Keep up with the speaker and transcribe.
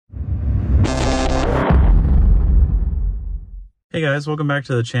Hey guys, welcome back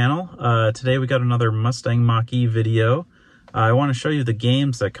to the channel. Today we got another Mustang Mach-E video. I want to show you the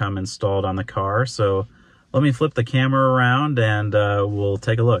games that come installed on the car, so let me flip the camera around and we'll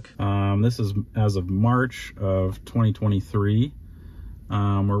take a look. This is as of March of 2023.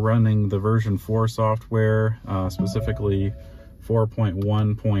 We're running the version 4 software, specifically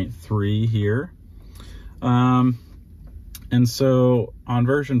 4.1.3 here. And so on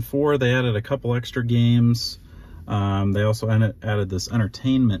version 4 they added a couple extra games. They also added this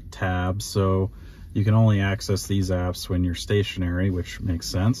entertainment tab, so you can only access these apps when you're stationary, which makes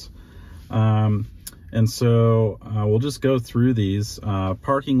sense. And so we'll just go through these.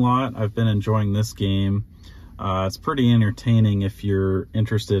 Parking lot, I've been enjoying this game. It's pretty entertaining if you're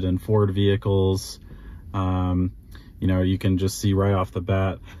interested in Ford vehicles. You know, you can just see right off the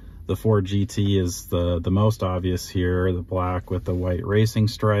bat, the Ford GT is the most obvious here, the black with the white racing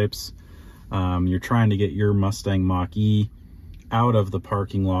stripes. You're trying to get your Mustang Mach-E out of the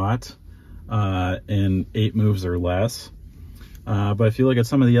parking lot in 8 moves or less. But if you look at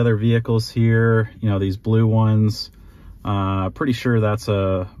some of the other vehicles here, you know, these blue ones, pretty sure that's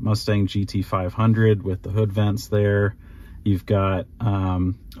a Mustang GT 500 with the hood vents there. You've got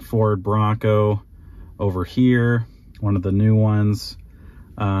Ford Bronco over here, one of the new ones.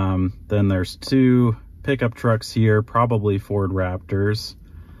 Then there's 2 pickup trucks here, probably Ford Raptors.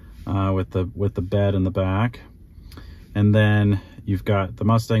 With the bed in the back. And then you've got the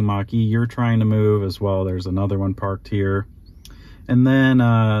Mustang Mach-E you're trying to move as well. There's another one parked here. And then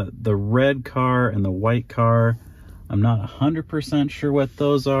the red car and the white car, I'm not 100% sure what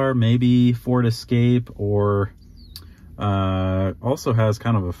those are. Maybe Ford Escape, or also has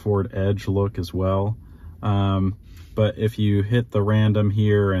kind of a Ford Edge look as well. But if you hit the random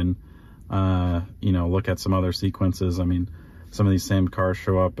here and you know, look at some other sequences, I mean, some of these same cars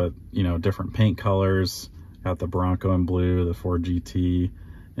show up at, you know, different paint colors. Got the Bronco in blue, the Ford GT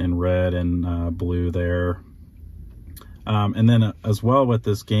in red and blue there. And then as well with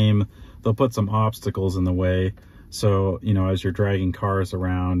this game, they'll put some obstacles in the way. So, you know, as you're dragging cars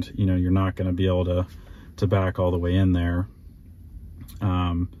around, you know, you're not going to be able to back all the way in there.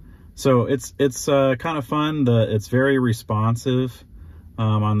 So it's kind of fun. It's very responsive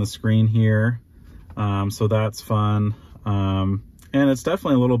on the screen here. So that's fun. And it's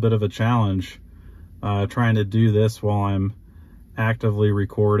definitely a little bit of a challenge trying to do this while I'm actively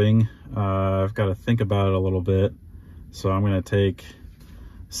recording. I've got to think about it a little bit, so I'm going to take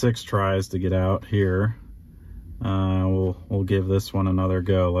 6 tries to get out here. We'll give this one another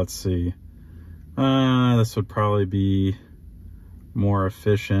go. Let's see. This would probably be more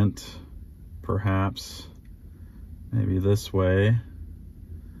efficient, perhaps. Maybe this way,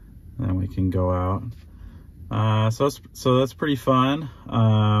 then we can go out. So that's pretty fun.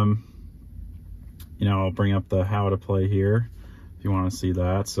 You know, I'll bring up the how to play here if you want to see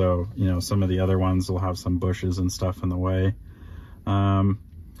that. So, you know, some of the other ones will have some bushes and stuff in the way. And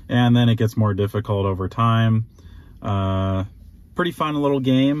then it gets more difficult over time. Pretty fun little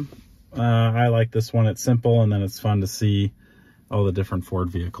game. I like this one. It's simple, and then it's fun to see all the different Ford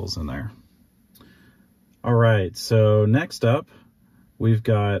vehicles in there. All right, so next up, we've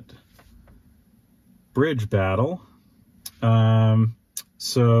got Bridge Battle.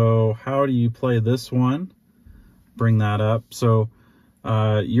 So how do you play this one? Bring that up. So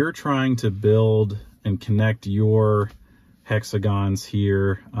you're trying to build and connect your hexagons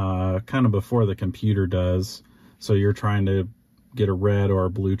here kind of before the computer does. So you're trying to get a red or a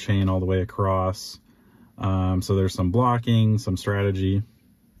blue chain all the way across. So there's some blocking, some strategy.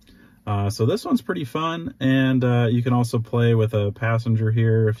 So this one's pretty fun, and you can also play with a passenger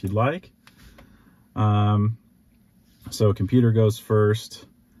here if you'd like. So computer goes first.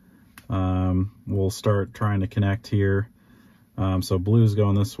 We'll start trying to connect here. So blue's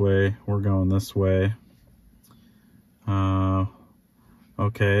going this way, we're going this way.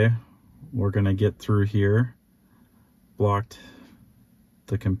 Okay, we're gonna get through here. Blocked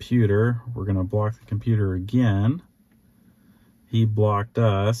the computer. We're gonna block the computer again. He blocked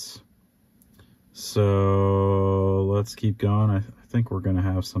us. So let's keep going. I think we're gonna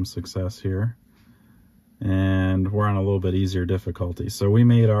have some success here. And we're on a little bit easier difficulty. So we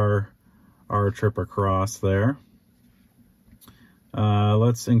made our trip across there.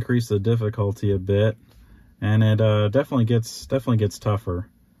 Let's increase the difficulty a bit, and it definitely gets tougher.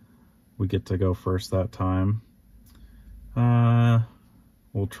 We get to go first that time.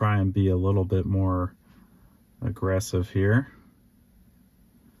 We'll try and be a little bit more aggressive here.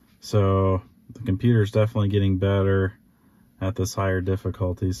 So the computer's definitely getting better at this higher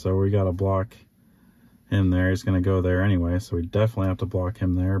difficulty. So we got to block him there. He's going to go there anyway, so we definitely have to block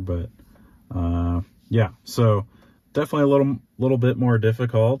him there. But yeah, so definitely a little bit more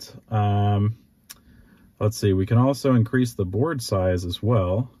difficult. Let's see, we can also increase the board size as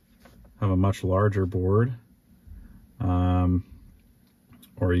well, have a much larger board,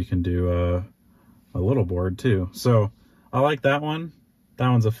 or you can do a little board too. So I like that one. That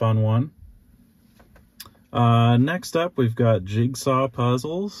one's a fun one. Next up, we've got Jigsaw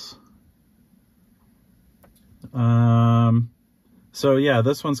Puzzles. So yeah,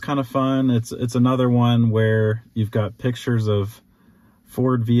 this one's kind of fun. It's another one where you've got pictures of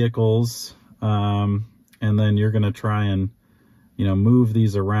Ford vehicles, and then you're gonna try and, you know, move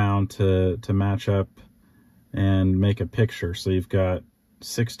these around to match up and make a picture. So you've got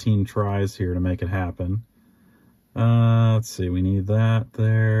 16 tries here to make it happen. Let's see, we need that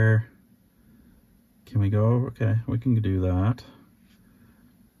there. Can we go over? Okay, we can do that.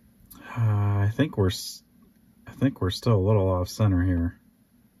 I think we're still a little off center here.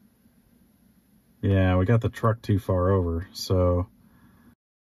 Yeah, we got the truck too far over, so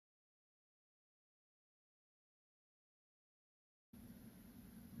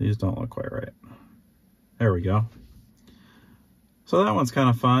these don't look quite right. There we go. So that one's kind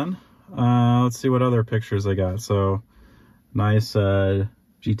of fun. Let's see what other pictures I got. So nice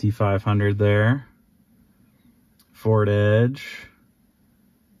GT500 there. Ford Edge.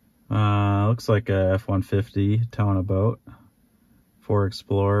 Looks like a F-150 towing a boat. Ford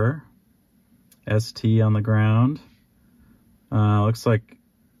Explorer. ST on the ground. Looks like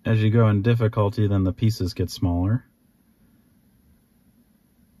as you go in difficulty, then the pieces get smaller.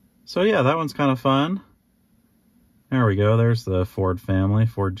 So yeah, that one's kind of fun. There we go. There's the Ford family,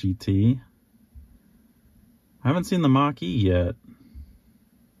 Ford GT. I haven't seen the Mach-E yet.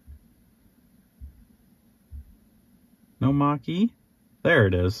 No Mach-E? There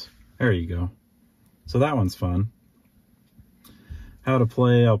it is. There you go. So that one's fun. How to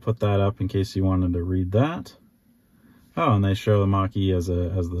play, I'll put that up in case you wanted to read that. Oh, and they show the Mach-E as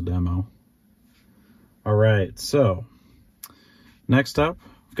the demo. All right, so next up,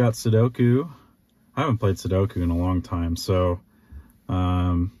 we've got Sudoku. I haven't played Sudoku in a long time, so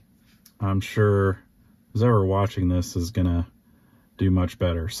I'm sure who's ever watching this is gonna do much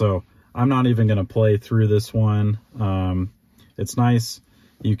better. So I'm not even gonna play through this one. It's nice.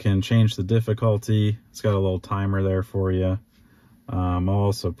 You can change the difficulty. It's got a little timer there for you. I'll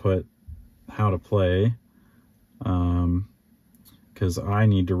also put how to play, because I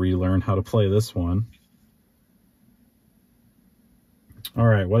need to relearn how to play this one. All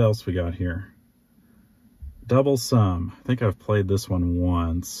right, what else we got here? Double Sum. I think I've played this one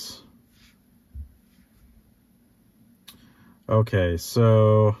once. Okay,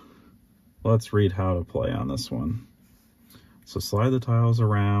 so let's read how to play on this one. So slide the tiles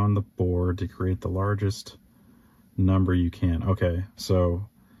around the board to create the largest number you can. Okay, so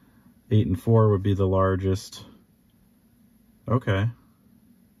 8 and 4 would be the largest. Okay.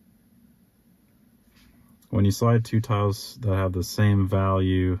 When you slide two tiles that have the same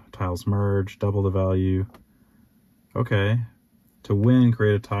value, tiles merge, double the value. Okay. To win,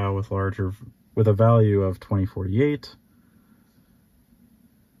 create a tile with a value of 2048.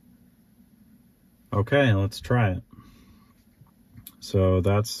 Okay, let's try it. So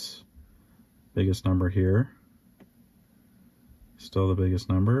that's biggest number here. Still the biggest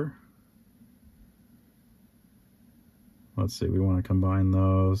number. Let's see, we want to combine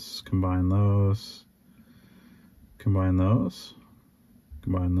those, combine those, combine those,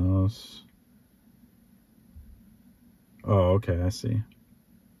 combine those. Oh, okay, I see.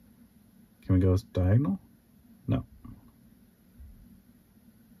 Can we go diagonal? No.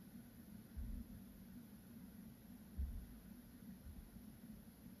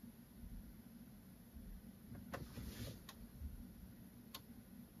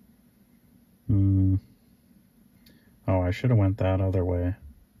 Oh, I should have went that other way.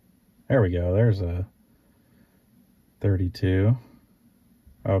 There we go. There's a 32.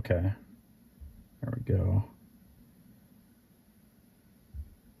 Okay. There we go.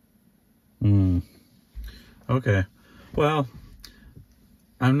 Okay. Well,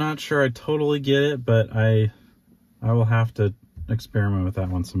 I'm not sure I totally get it, but I will have to experiment with that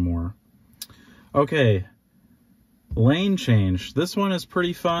one some more. Okay. Lane change. This one is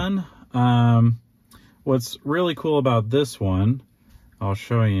pretty fun. What's really cool about this one, I'll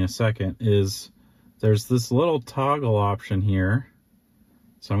show you in a second, is there's this little toggle option here.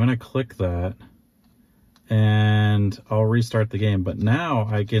 So I'm going to click that and I'll restart the game. But now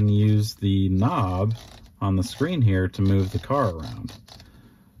I can use the knob on the screen here to move the car around,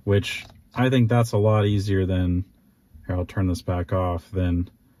 which I think that's a lot easier than, here, I'll turn this back off, than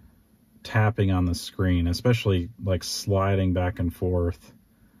tapping on the screen, especially like sliding back and forth.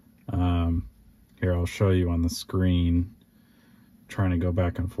 Here, I'll show you on the screen. Trying to go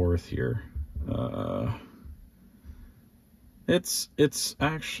back and forth here. It's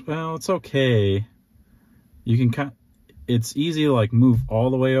actually, well, it's okay. You can it's easy to like move all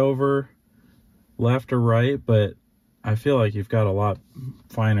the way over left or right, but I feel like you've got a lot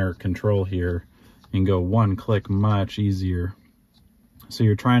finer control here. You can go one click much easier. So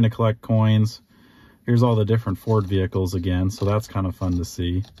you're trying to collect coins. Here's all the different Ford vehicles again, so that's kind of fun to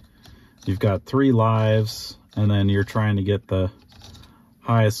see. You've got 3 lives, and then you're trying to get the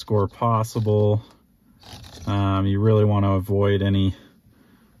highest score possible. You really want to avoid any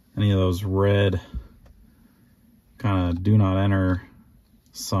of those red kind of do not enter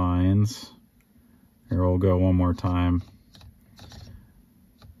signs. Here, we'll go one more time.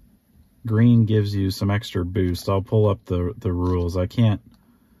 Green gives you some extra boost. I'll pull up the rules. I can't,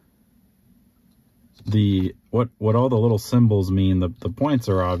 what all the little symbols mean, the points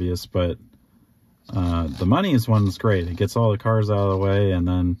are obvious, but the money's one's great. It gets all the cars out of the way, and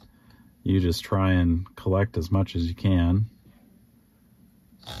then you just try and collect as much as you can.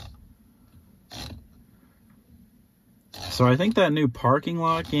 So I think that new parking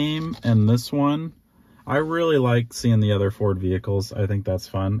lot game and this one, I really like seeing the other Ford vehicles. I think that's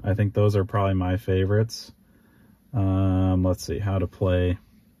fun. I think those are probably my favorites. Let's see how to play.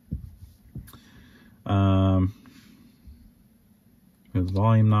 With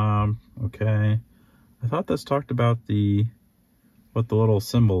volume knob, okay. I thought this talked about what the little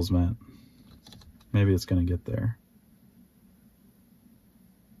symbols meant. Maybe it's gonna get there.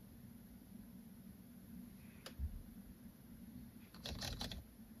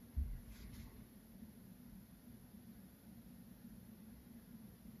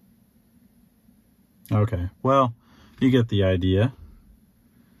 Okay, well, you get the idea.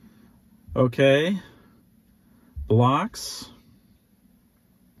 Okay, blocks.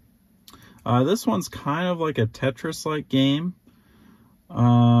 This one's kind of like a Tetris-like game.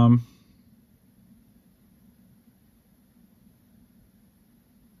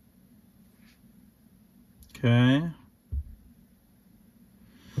 Okay.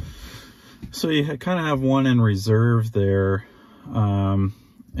 So you kind of have one in reserve there, and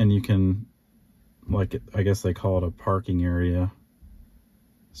you can, like, I guess they call it a parking area.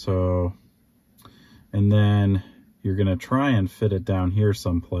 So, and then you're gonna try and fit it down here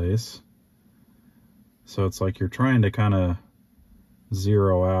someplace. So it's like you're trying to kind of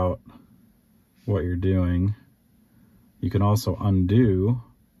zero out what you're doing. You can also undo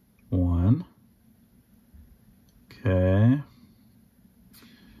one. Okay.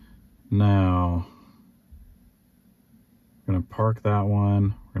 Now, we're gonna park that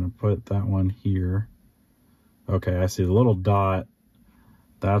one. We're gonna put that one here. Okay, I see the little dot.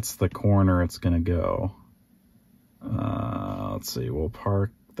 That's the corner it's gonna go. Let's see, we'll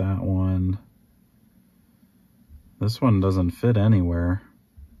park that one. This one doesn't fit anywhere.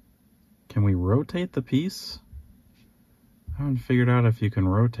 Can we rotate the piece? I haven't figured out if you can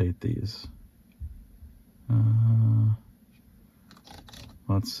rotate these.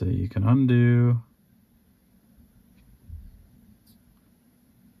 Let's see, you can undo.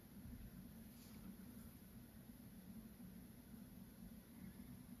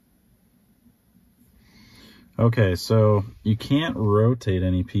 Okay, so you can't rotate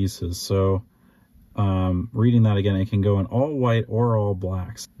any pieces. So reading that again, it can go in all white or all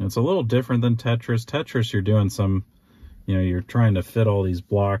blacks. And it's a little different than Tetris. Tetris, you're doing some, you're trying to fit all these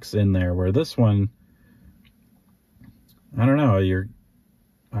blocks in there, where this one, I don't know,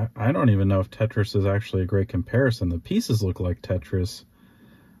 I don't even know if Tetris is actually a great comparison. The pieces look like Tetris,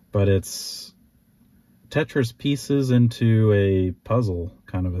 but it's Tetris pieces into a puzzle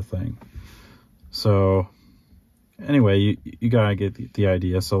kind of a thing. So anyway, you gotta get the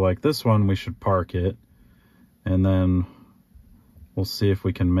idea. So like this one, we should park it, and then we'll see if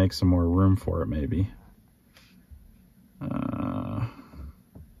we can make some more room for it maybe.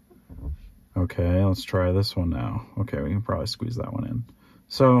 Okay, let's try this one now. Okay, we can probably squeeze that one in.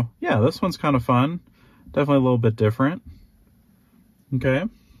 So yeah, this one's kind of fun. Definitely a little bit different. Okay.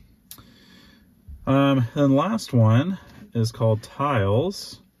 And last one is called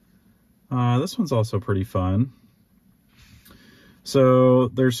Tiles. This one's also pretty fun. So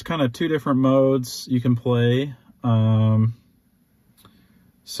there's kind of 2 different modes you can play.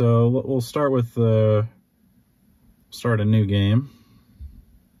 So we'll start with start a new game.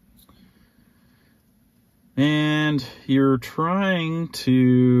 And you're trying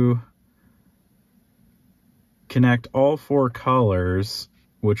to connect all 4 colors,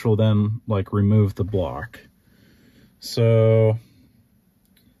 which will then like remove the block. So,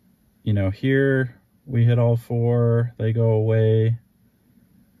 here we hit all 4, they go away.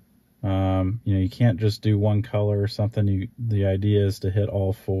 You know, you can't just do one color or something. The idea is to hit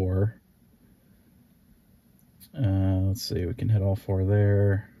all four. Let's see, we can hit all four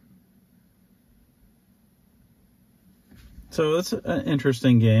there. So it's an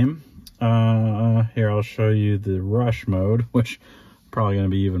interesting game. Here, I'll show you the rush mode, which I'm probably going to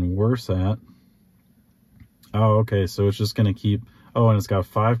be even worse at. Oh, okay, so it's just going to keep... Oh, and it's got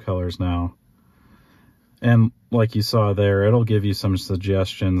 5 colors now. And like you saw there, it'll give you some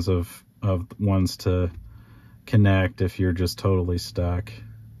suggestions of ones to connect if you're just totally stuck.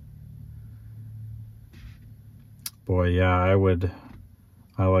 Boy, yeah, I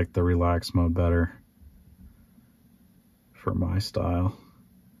like the relax mode better for my style.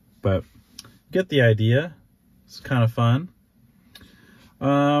 But get the idea. It's kind of fun.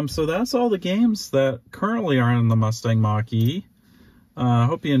 So that's all the games that currently are on the Mustang Mach-E. I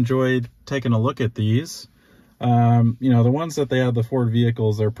hope you enjoyed taking a look at these. You know, the ones that they have the Ford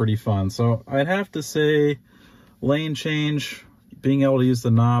vehicles are pretty fun. So I'd have to say lane change, being able to use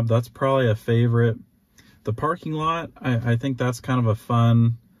the knob, that's probably a favorite. The parking lot, I think that's kind of a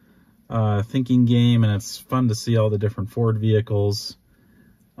fun thinking game, and it's fun to see all the different Ford vehicles.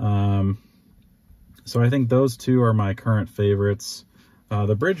 So I think those two are my current favorites.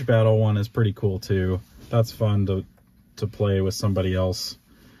 The bridge battle one is pretty cool too. That's fun to play with somebody else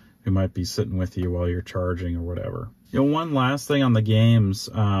who might be sitting with you while you're charging or whatever. You know, one last thing on the games,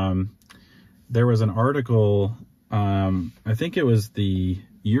 there was an article, I think it was the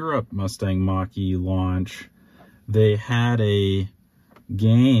Europe Mustang Mach-E launch. They had a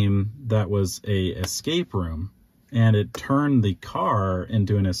game that was a escape room, and it turned the car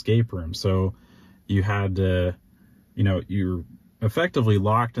into an escape room. So you had to, you know, you're effectively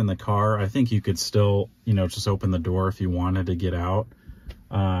locked in the car. I think you could still, you know, just open the door if you wanted to get out.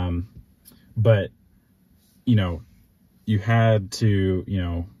 But, you know, you had to, you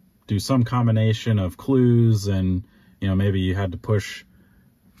know, do some combination of clues, and, you know, maybe you had to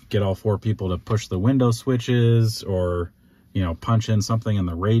get all 4 people to push the window switches, or, you know, punch in something in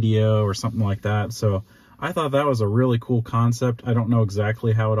the radio or something like that. So I thought that was a really cool concept. I don't know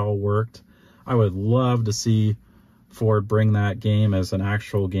exactly how it all worked. I would love to see Ford bring that game as an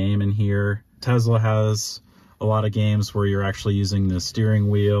actual game in here. Tesla has a lot of games where you're actually using the steering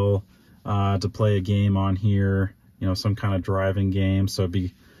wheel to play a game on here, you know, some kind of driving game. So it'd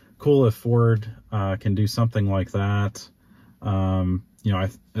be cool if Ford can do something like that. You know,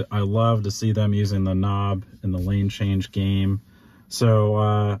 I love to see them using the knob in the lane change game.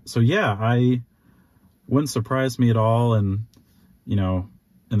 So yeah, I wouldn't surprise me at all. And, you know,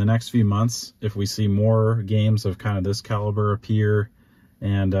 in the next few months, if we see more games of kind of this caliber appear,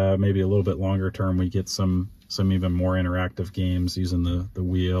 and maybe a little bit longer term, we get some even more interactive games using the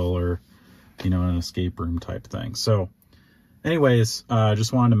wheel, or, you know, an escape room type thing. So anyways,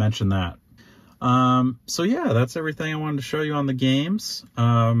 just wanted to mention that. So yeah, that's everything I wanted to show you on the games.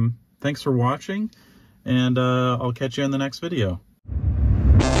 Thanks for watching, and I'll catch you in the next video.